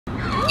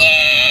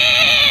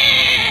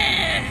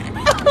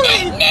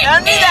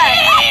don't need that.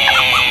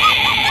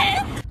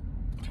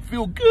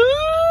 Feel good.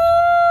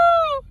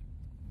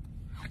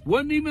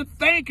 Wasn't even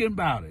thinking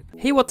about it.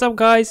 Hey, what's up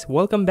guys,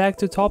 welcome back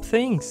to Top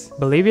Things.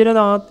 Believe it or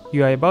not,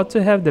 you are about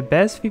to have the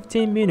best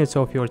 15 minutes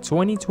of your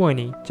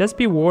 2020. Just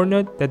be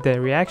warned that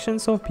the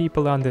reactions of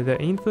people under the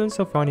influence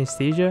of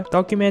anesthesia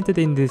documented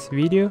in this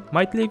video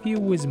might leave you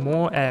with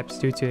more abs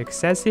due to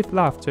excessive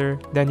laughter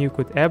than you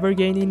could ever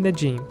gain in the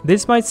gym.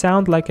 This might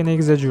sound like an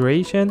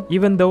exaggeration,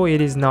 even though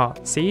it is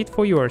not. See it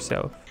for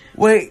yourself.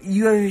 Wait,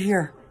 you guys are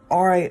here.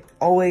 Alright,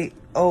 oh wait,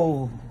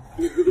 oh.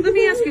 Let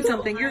me ask you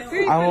something. You're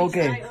very I'm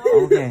okay,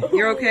 I'm okay.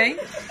 You're okay?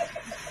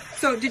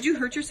 So, did you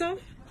hurt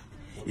yourself?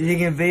 You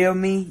taking a video of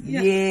me?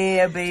 Yeah.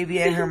 Yeah,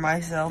 baby, I hurt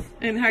myself.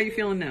 And how are you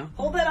feeling now?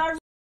 Hold that arm.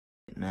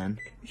 Man.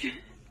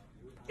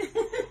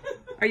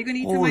 Are you going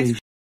to eat Holy some ice?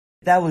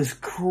 that was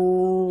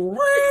cool.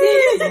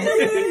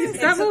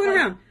 Stop moving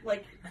around.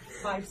 Like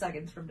 5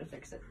 seconds for them to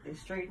fix it. They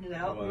straightened it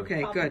out.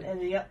 Okay, Pop good. it,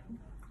 and yep.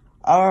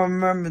 I don't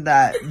remember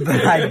that,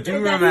 but I do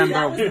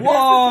remember. That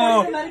Whoa!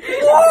 was the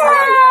medication.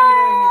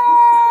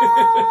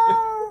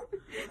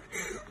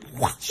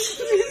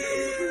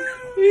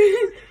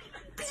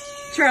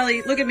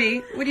 Charlie, look at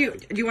me. What do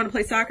you want to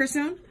play soccer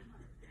soon?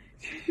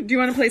 Do you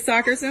want to play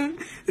soccer soon?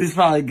 This is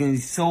probably gonna be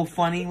so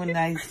funny when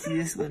I see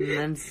this one.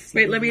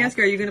 Wait, let me ask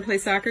you, are you going to play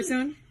soccer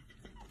soon?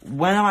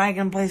 When am I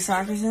gonna play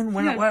soccer soon?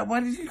 When? Yeah.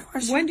 What is your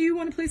question? When do you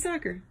want to play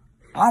soccer?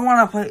 I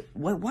want to play.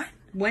 What?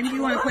 When do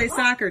you want to play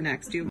soccer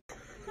next? All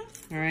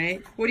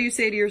right. What do you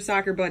say to your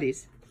soccer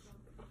buddies?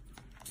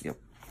 Yep.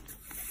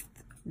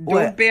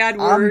 No bad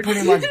words. I'm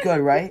pretty much good,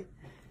 right?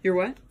 You're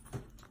what?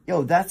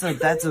 Yo, that's a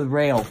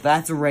rail.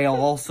 That's a rail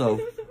also.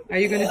 Are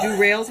you going to do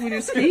rails when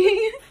you're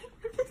skiing?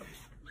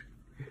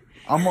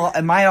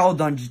 Am I all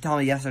done? Just tell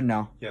me yes or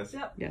no. Yes.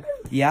 Yep. Yeah.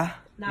 Yeah?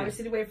 Now we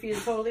sit and wait for you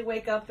to totally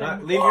wake up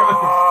and Leave your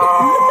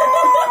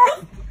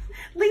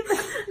leave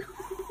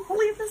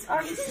this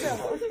arm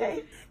still,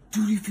 okay?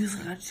 Dude, it feels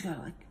like I just got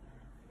like.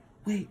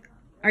 Wait.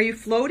 Are you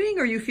floating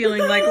or are you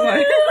feeling like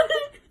what?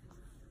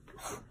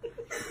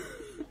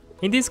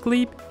 In this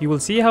clip, you will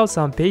see how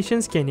some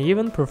patients can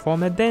even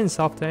perform a dance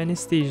after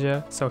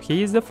anesthesia, so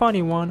he is the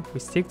funny one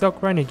with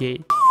TikTok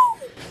Renegade.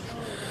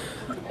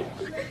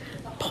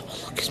 Papa,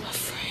 look, it's my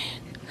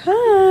friend.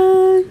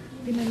 Hi.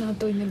 Do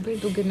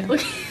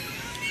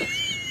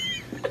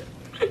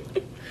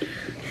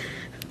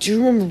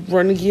you remember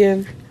Run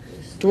Again?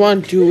 Do you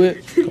want to do it?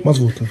 Mas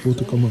volta,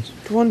 calma. Do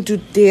you want to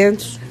do the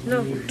dance?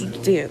 No. Do the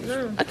dance.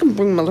 No. I can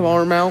bring my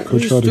arm out. Are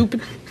you try to.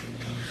 stupid?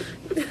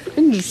 I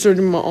can just start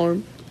in my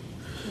arm.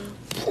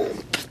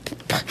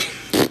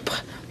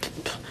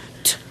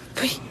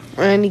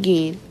 Run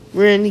again.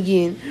 Run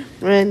again.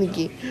 Run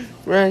again.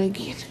 Run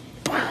again.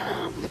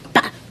 Wow.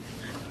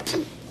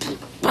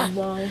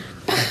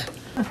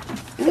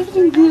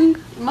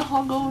 My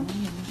heart going.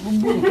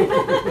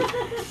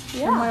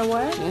 Yeah. My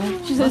what?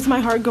 Yeah. She says my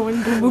heart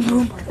going boom boom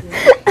boom.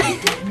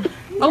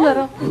 A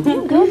little. A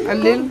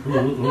little.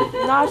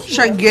 Should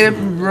I get up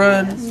and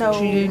run? No.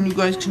 So you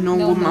guys can know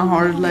what my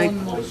heart is like.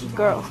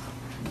 Girl,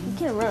 you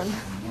can't run.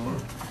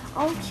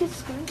 Oh, cute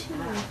scrunchie.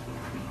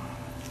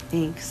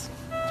 Thanks.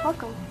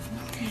 Welcome.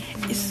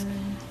 It's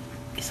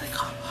like a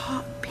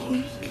hot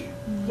pink,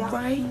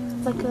 right?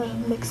 It's like a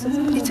mix of.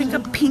 It's like a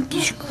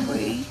pinkish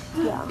gray.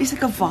 Yeah. It's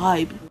like a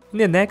vibe. In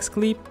the next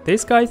clip,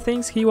 this guy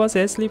thinks he was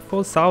asleep for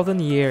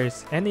 1,000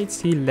 years, and it's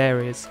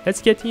hilarious.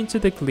 Let's get into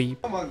the clip.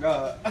 Oh my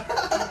god.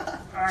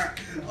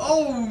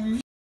 Oh.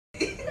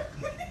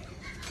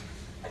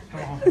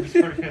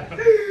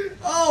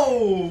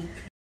 Oh.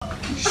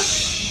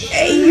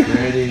 Hey.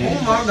 Ready.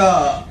 Oh my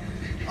god.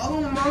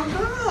 Oh my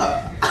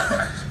god.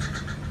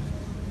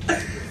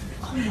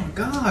 Oh my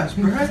gosh,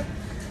 bruh.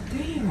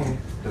 Damn.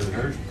 Does it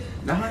hurt?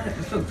 Nah, I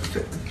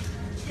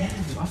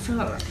feel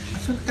like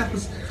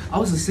I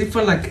was asleep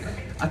for like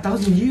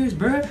 1,000 years,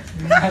 bruh.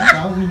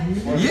 1,000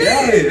 years?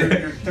 Yeah.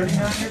 You're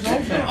 39 years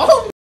old now.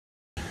 Oh.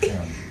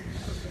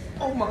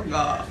 Oh my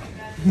god.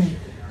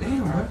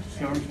 Damn, bruh.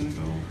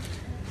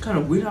 Kind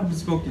of weird I've been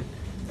smoking.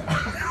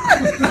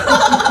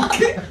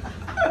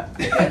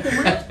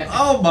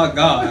 Oh my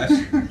gosh.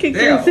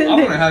 Damn, I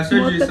want to have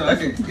surgery so I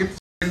can get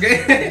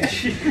again.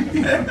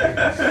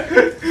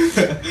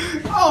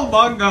 Oh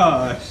my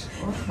gosh.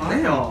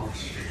 Damn.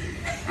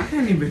 I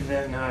can't even.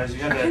 Then you have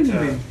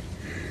that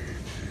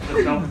the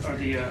belt or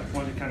the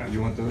one that kind of.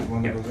 You want the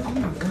one that goes in? Oh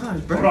my gosh,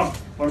 bro. Hold on.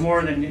 One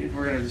more, then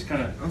we're gonna just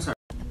kind of. I'm sorry.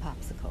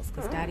 Popsicles,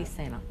 because Daddy's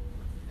saying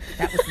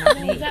that was not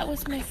me. That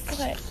was my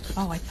foot.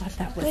 Oh, I thought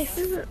that was.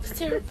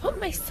 Sarah, put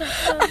my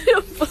stuff down. I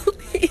don't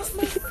believe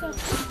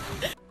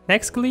myself.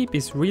 Next clip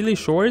is really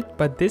short,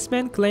 but this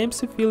man claims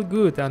to feel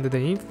good under the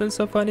influence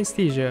of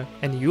anesthesia,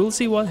 and you'll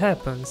see what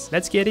happens.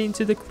 Let's get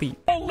into the clip.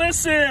 Oh,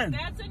 listen!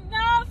 That's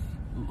enough.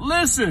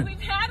 Listen! We've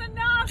had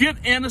enough.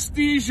 Get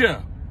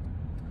anesthesia.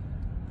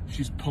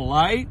 She's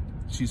polite.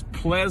 She's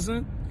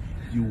pleasant.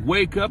 You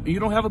wake up and you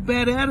don't have a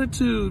bad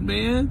attitude,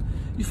 man.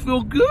 You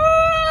feel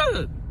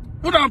good.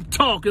 What I'm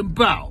talking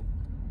about.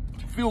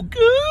 Feel good.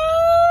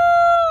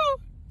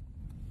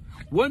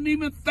 Wasn't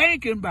even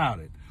thinking about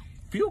it.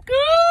 Feel good.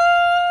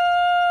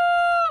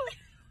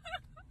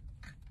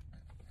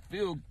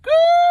 feel good.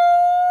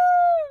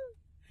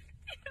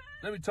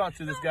 Let me talk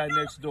to this guy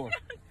next door.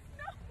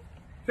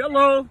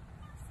 Hello.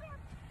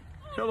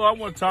 Hello, I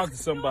want to talk to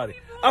somebody.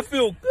 I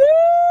feel good.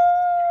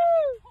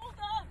 Hold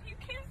up. You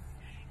can't.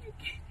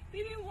 They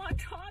didn't want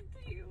to talk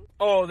to you.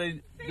 Oh,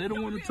 they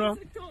don't want to talk?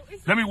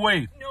 Let me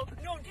wave. No,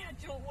 Dad,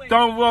 don't wave.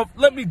 Don't, well,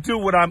 let me do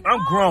what I'm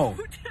grown.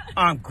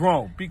 I'm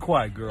grown. Be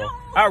quiet, girl.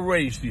 I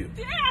raised you.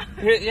 Dad.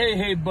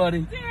 Hey,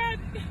 buddy. Dad,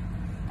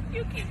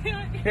 you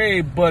can't.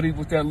 Hey, buddy,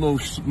 with that little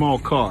small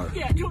car.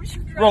 Dad, don't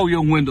you drive. Roll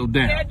your window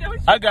down. Dad, don't you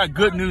I got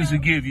good news to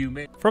give you,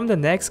 man. From the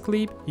next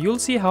clip, you'll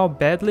see how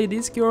badly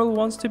this girl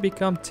wants to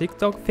become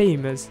TikTok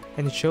famous,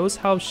 and it shows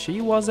how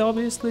she was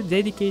obviously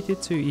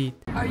dedicated to it.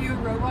 Are you a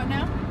robot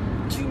now?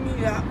 Do me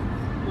that.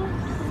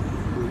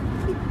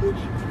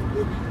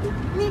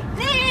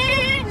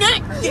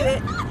 Get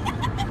it.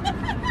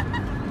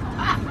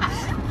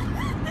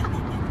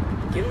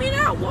 Give me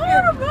that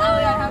water, bro.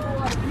 Ellie, I have a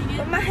water.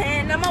 Put my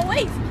hand on my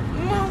waist.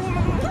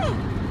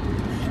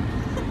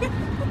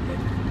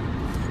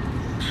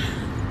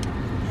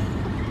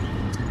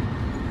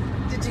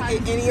 Did you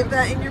get any of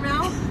that in your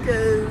mouth?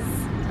 Because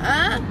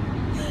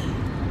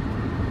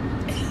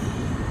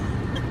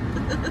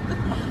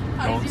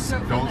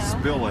Don't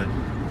spill it.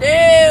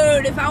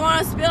 Dude, if I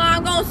want to spill it,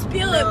 I'm going to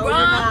spill it, bro.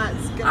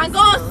 I'm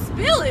going to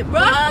spill it,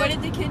 bro. What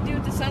did the kid do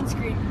with the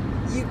sunscreen?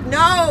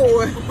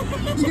 No!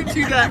 You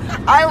do that.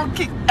 I will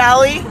kick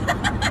Allie.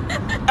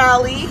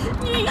 Allie.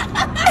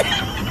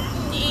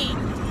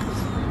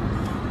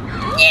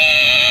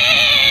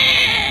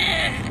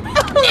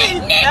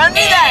 Hand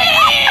me that.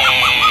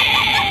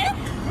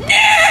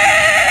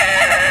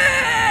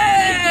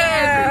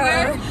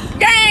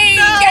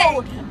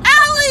 No!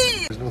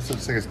 Allie! There's no such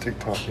thing as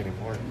TikTok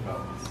anymore.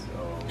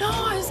 No,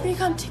 I was gonna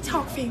become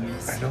TikTok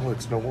famous. I know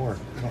it's no more.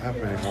 I don't have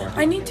it anymore.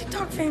 I need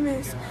TikTok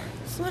famous.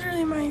 It's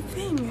literally my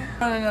thing.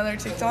 On another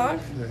TikTok.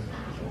 Yeah.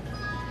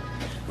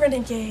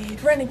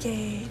 Renegade,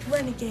 renegade,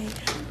 renegade.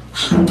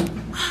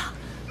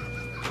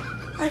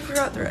 I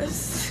forgot the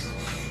rest.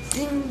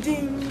 Ding,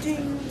 ding,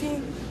 ding,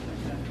 ding.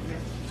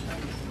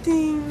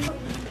 Ding.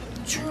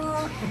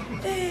 Draw.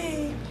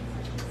 Hey.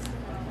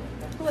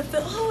 Let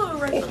the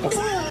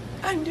right.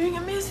 I'm doing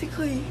it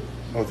musically.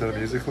 Oh, is that a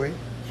musically?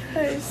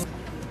 Yes.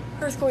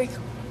 Earthquake.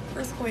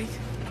 Earthquake.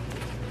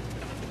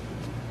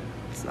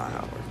 It's not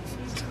how it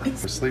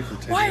works. Asleep for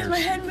 10 Why years. is my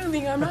head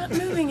moving? I'm not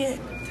moving it.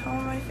 Tell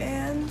my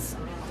fans.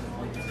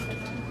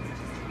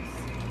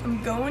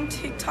 I'm going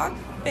TikTok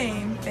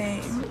fame.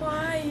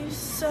 Why are you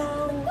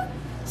so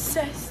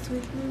obsessed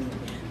with me?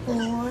 Boy,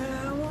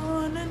 I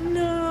wanna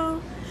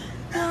know.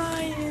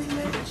 Why is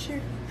that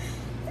true?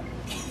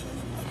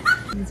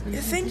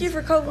 Thank you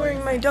for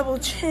covering my double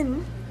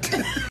chin.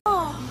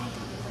 Oh,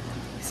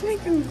 it's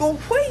making me go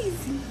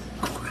crazy.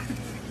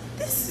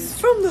 This is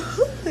from the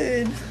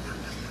hood.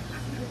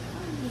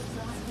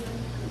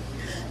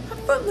 I'm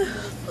from the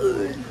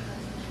hood.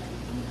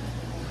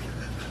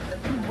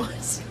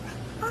 What?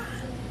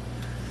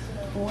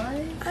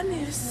 What? I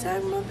need to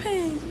sag my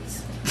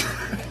pants.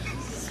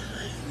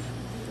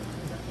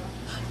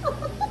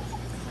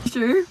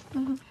 Sure?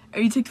 Are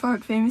you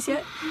TikTok famous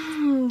yet?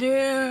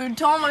 Dude,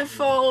 tell my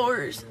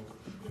followers.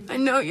 I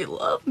know you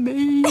love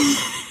me.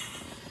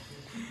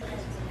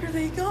 Here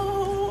they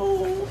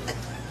go.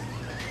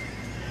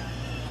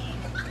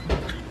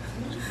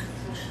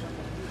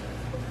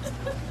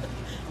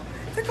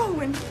 They're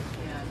going.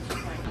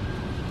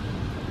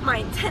 My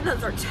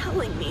antennas are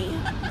telling me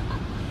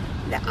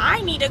that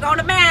I need to go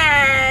to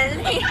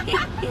bed.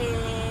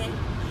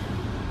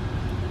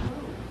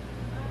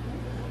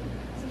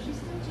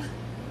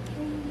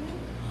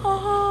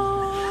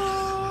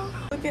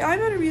 Oh. Okay, I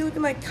better be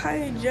looking like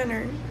Kylie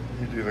Jenner.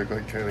 You do look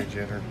like Kylie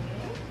Jenner.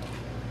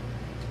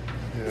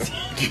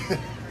 Yeah.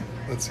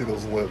 Let's see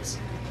those lips.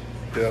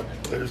 Yep,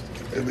 there's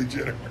Kylie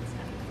Jenner.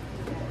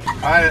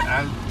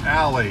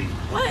 Allie.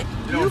 What?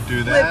 You don't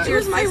do that.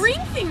 Here's my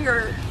ring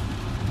finger.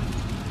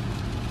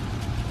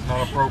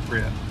 Not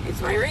appropriate.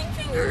 It's my ring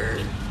finger.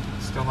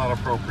 Still not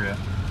appropriate.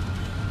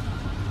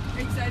 Are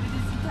you excited to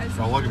see Tyson?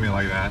 Don't look at me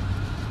like that.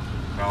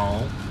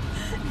 No.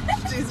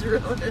 She's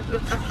ruining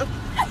it.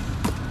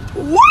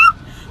 What?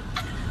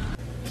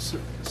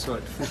 So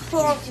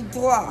Blah,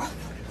 blah.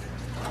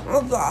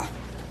 Blah.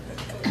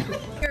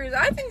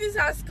 I think this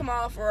has to come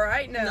off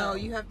right now. No,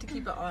 you have to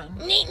keep it on.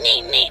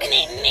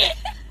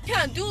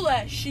 Can't do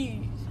that.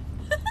 She's.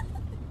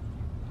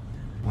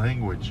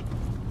 language.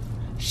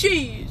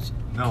 She's.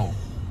 No,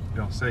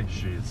 don't say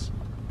she's.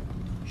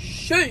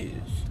 She's.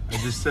 I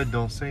just said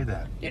don't say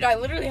that. Dude, I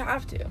literally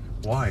have to.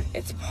 Why?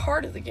 It's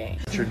part of the game.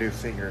 It's your new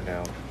finger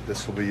now.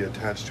 This will be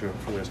attached to it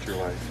for the rest of your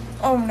life.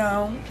 Oh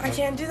no, I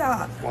can't do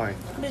that. Why?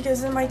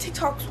 Because then my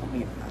TikToks will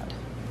be bad.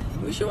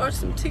 We should watch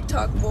some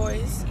TikTok,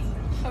 boys.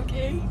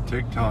 Okay?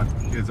 TikTok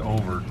is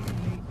over.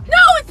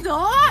 No, it's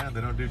not! Yeah,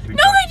 they don't do TikTok.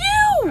 No, they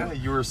do! Yeah,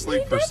 you were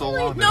asleep for so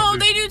long. No,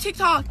 they do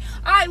TikTok.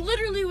 I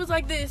literally was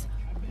like this.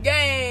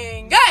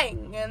 Gang,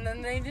 gang! And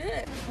then they did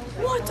it.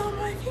 What's on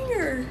my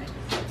finger?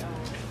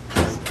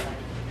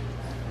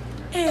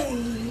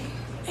 Hey,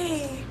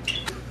 hey.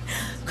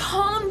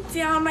 Calm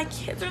down. My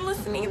kids are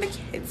listening in the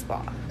kids'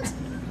 box. There's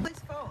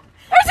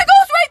a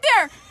ghost right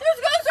there. There's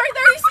a ghost right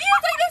there. You see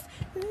it like this?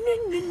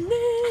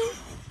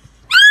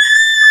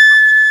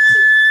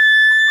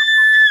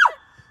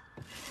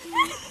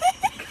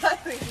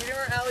 Nothing. You know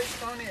where Allie's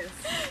phone is.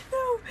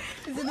 No.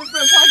 Is it in the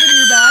front pocket of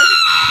your bag?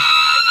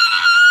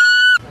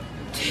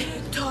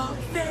 TikTok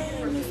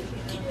famous.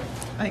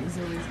 I think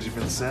Zoe's. You've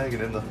been sagging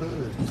in the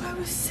hood. I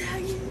was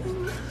sagging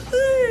in the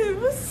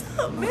hood. What's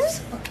up, man?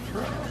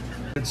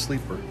 Good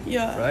sleeper.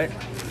 Yeah. Right?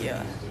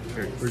 Yeah.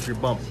 Here, where's your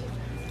bump?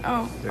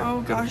 Oh, There,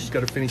 oh gosh.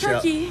 Gotta finish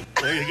Turkey. out.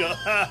 There you go.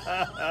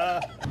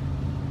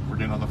 We're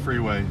getting on the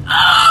freeway.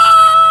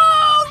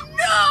 Oh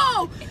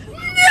no!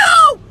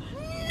 No!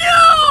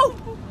 No!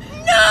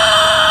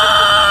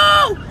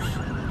 No!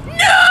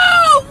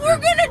 No! We're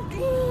gonna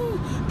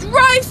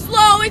drive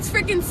slow. It's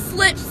freaking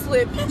slip.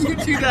 You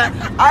do that.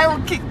 I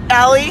will kick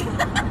Allie.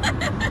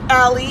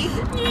 Allie.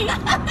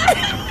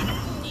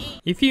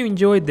 If you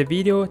enjoyed the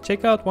video,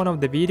 check out one of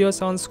the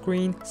videos on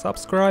screen,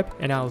 subscribe,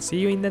 and I'll see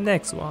you in the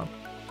next one.